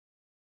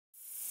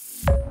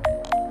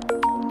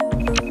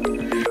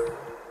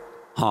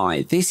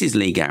Hi, this is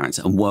Lee Garrett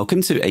and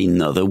welcome to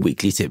another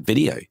weekly tip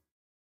video.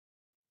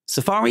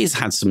 Safari has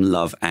had some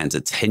love and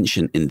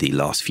attention in the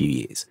last few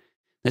years.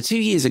 Now, 2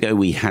 years ago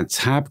we had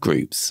tab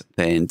groups,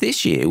 then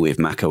this year with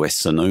macOS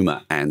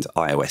Sonoma and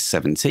iOS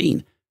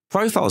 17,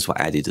 profiles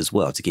were added as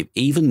well to give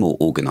even more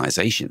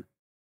organization.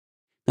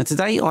 Now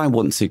today I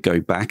want to go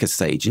back a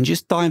stage and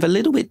just dive a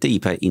little bit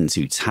deeper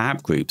into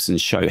tab groups and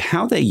show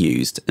how they're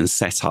used and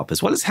set up,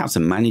 as well as how to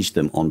manage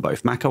them on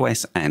both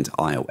macOS and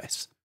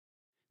iOS.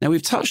 Now,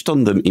 we've touched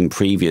on them in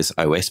previous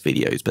OS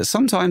videos, but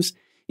sometimes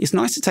it's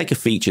nice to take a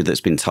feature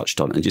that's been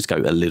touched on and just go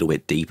a little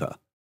bit deeper.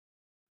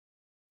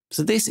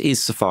 So this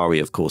is Safari,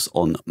 of course,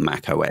 on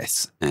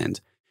macOS,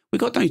 and we've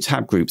got no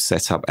tab groups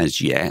set up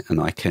as yet, and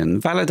I can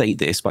validate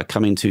this by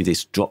coming to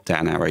this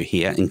drop-down arrow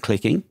here and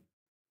clicking.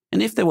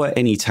 And if there were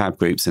any tab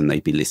groups, then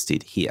they'd be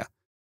listed here.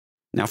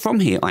 Now, from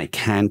here, I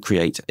can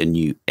create a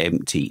new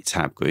empty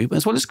tab group,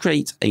 as well as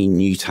create a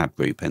new tab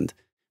group, and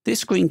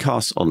this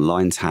Screencast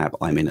Online tab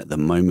I'm in at the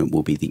moment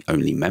will be the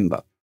only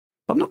member.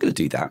 But I'm not going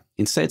to do that.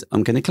 Instead,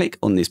 I'm going to click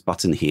on this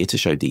button here to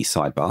show the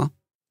sidebar.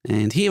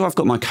 And here I've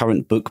got my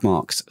current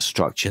bookmarks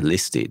structure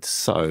listed.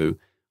 So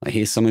I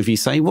hear some of you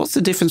say, what's the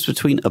difference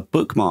between a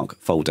bookmark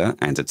folder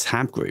and a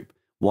tab group?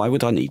 Why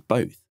would I need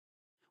both?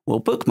 Well,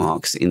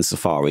 bookmarks in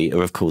Safari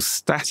are of course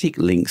static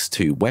links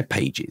to web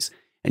pages,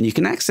 and you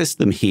can access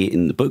them here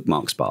in the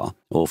bookmarks bar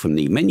or from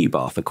the menu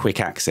bar for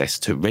quick access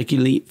to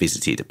regularly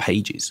visited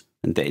pages.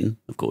 And then,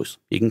 of course,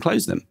 you can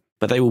close them,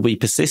 but they will be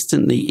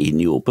persistently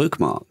in your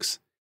bookmarks.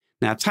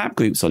 Now, tab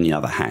groups, on the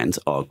other hand,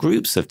 are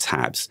groups of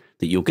tabs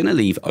that you're going to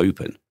leave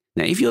open.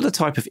 Now, if you're the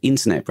type of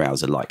internet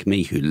browser like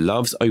me who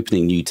loves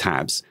opening new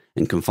tabs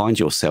and can find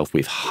yourself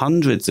with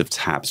hundreds of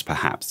tabs,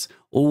 perhaps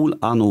all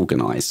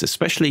unorganized,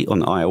 especially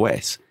on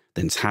iOS,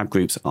 then tab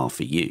groups are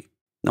for you.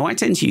 Now, I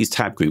tend to use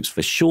tab groups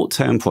for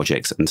short-term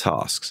projects and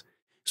tasks.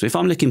 So if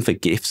I'm looking for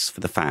gifts for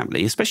the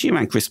family, especially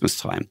around Christmas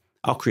time,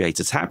 I'll create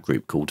a tab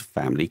group called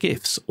Family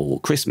Gifts or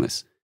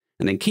Christmas,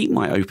 and then keep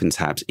my open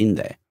tabs in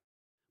there.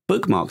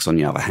 Bookmarks, on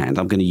the other hand,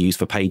 I'm going to use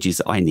for pages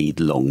that I need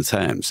long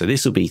term. So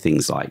this will be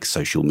things like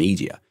social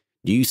media,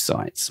 news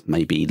sites,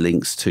 maybe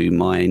links to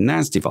my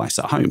NAS device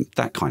at home,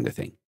 that kind of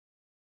thing.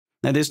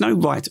 Now, there's no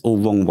right or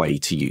wrong way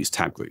to use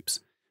tab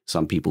groups.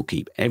 Some people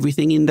keep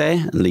everything in there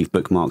and leave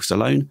bookmarks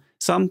alone.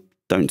 Some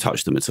don't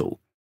touch them at all.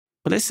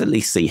 But let's at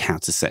least see how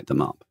to set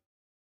them up.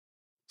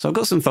 So I've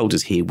got some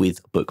folders here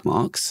with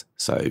bookmarks.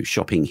 So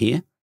shopping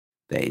here,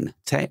 then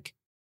tech,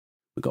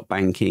 we've got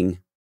banking,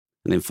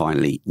 and then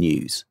finally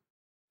news.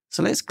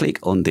 So let's click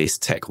on this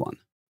tech one.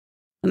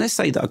 And let's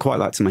say that I quite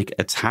like to make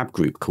a tab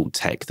group called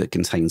tech that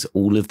contains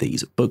all of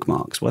these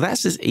bookmarks. Well,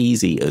 that's as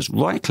easy as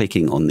right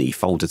clicking on the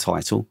folder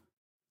title.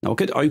 Now I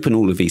could open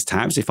all of these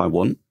tabs if I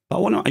want, but I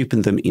want to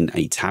open them in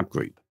a tab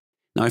group.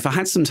 Now, if I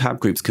had some tab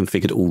groups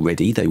configured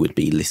already, they would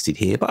be listed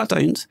here, but I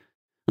don't.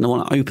 And I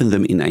want to open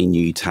them in a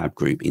new tab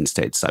group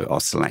instead. So I'll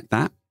select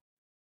that.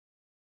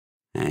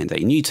 And a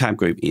new tab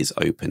group is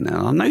open.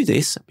 Now I know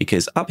this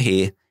because up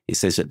here, it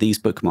says that these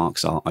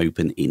bookmarks are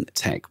open in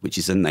tech, which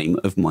is the name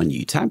of my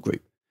new tab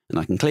group. And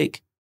I can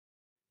click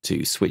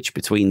to switch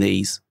between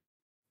these.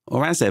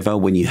 Or as ever,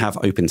 when you have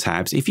open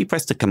tabs, if you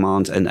press the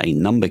command and a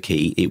number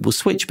key, it will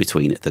switch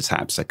between the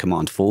tabs. So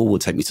command 4 will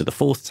take me to the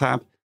 4th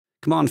tab,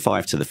 command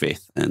 5 to the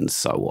 5th, and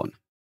so on.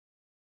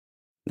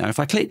 Now, if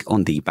I click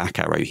on the back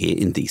arrow here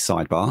in the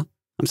sidebar,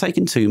 I'm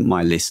taken to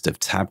my list of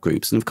tab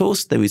groups. And of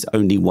course, there is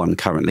only one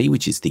currently,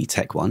 which is the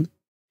tech one.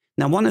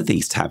 Now, one of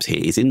these tabs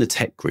here is in the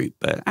tech group,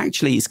 but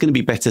actually it's going to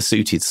be better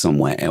suited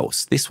somewhere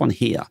else. This one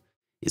here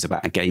is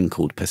about a game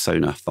called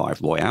Persona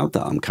 5 Royal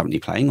that I'm currently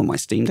playing on my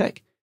Steam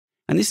Deck.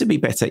 And this would be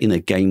better in a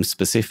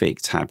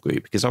game-specific tab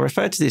group because I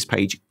refer to this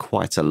page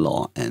quite a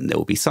lot, and there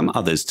will be some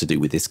others to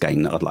do with this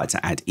game that I'd like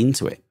to add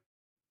into it.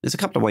 There's a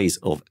couple of ways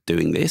of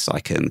doing this. I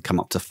can come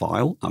up to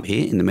File up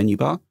here in the menu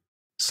bar,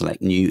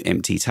 select New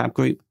Empty Tab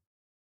Group,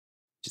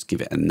 just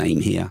give it a name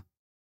here.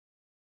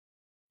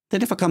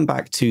 Then if I come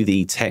back to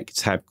the Tech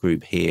tab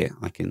group here,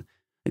 I can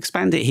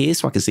expand it here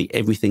so I can see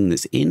everything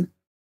that's in,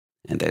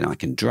 and then I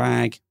can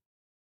drag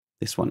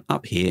this one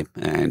up here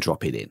and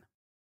drop it in.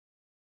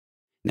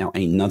 Now,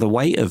 another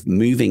way of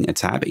moving a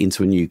tab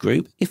into a new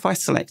group, if I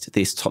select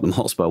this Tottenham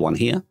Hotspur one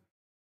here,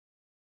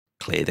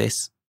 clear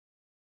this.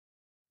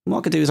 What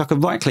I could do is I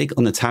could right click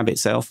on the tab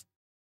itself,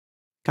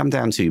 come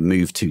down to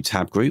Move to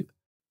Tab Group,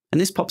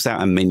 and this pops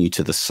out a menu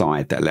to the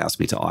side that allows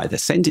me to either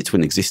send it to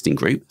an existing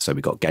group, so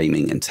we've got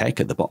gaming and tech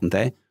at the bottom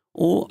there,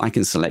 or I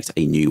can select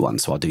a new one,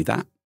 so I'll do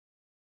that.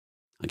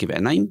 I'll give it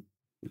a name,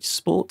 which is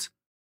Sport,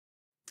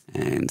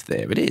 and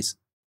there it is.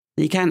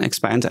 You can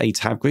expand a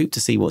tab group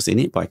to see what's in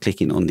it by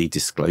clicking on the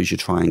disclosure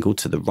triangle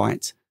to the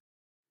right.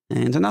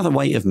 And another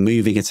way of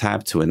moving a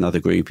tab to another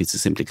group is to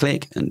simply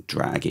click and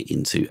drag it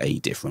into a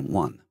different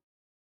one.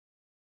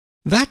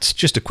 That's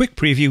just a quick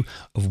preview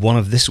of one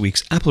of this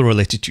week's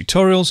Apple-related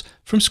tutorials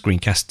from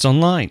Screencasts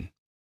Online.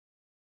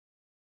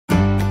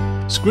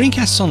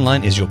 Screencasts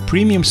Online is your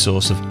premium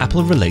source of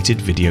Apple-related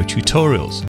video tutorials.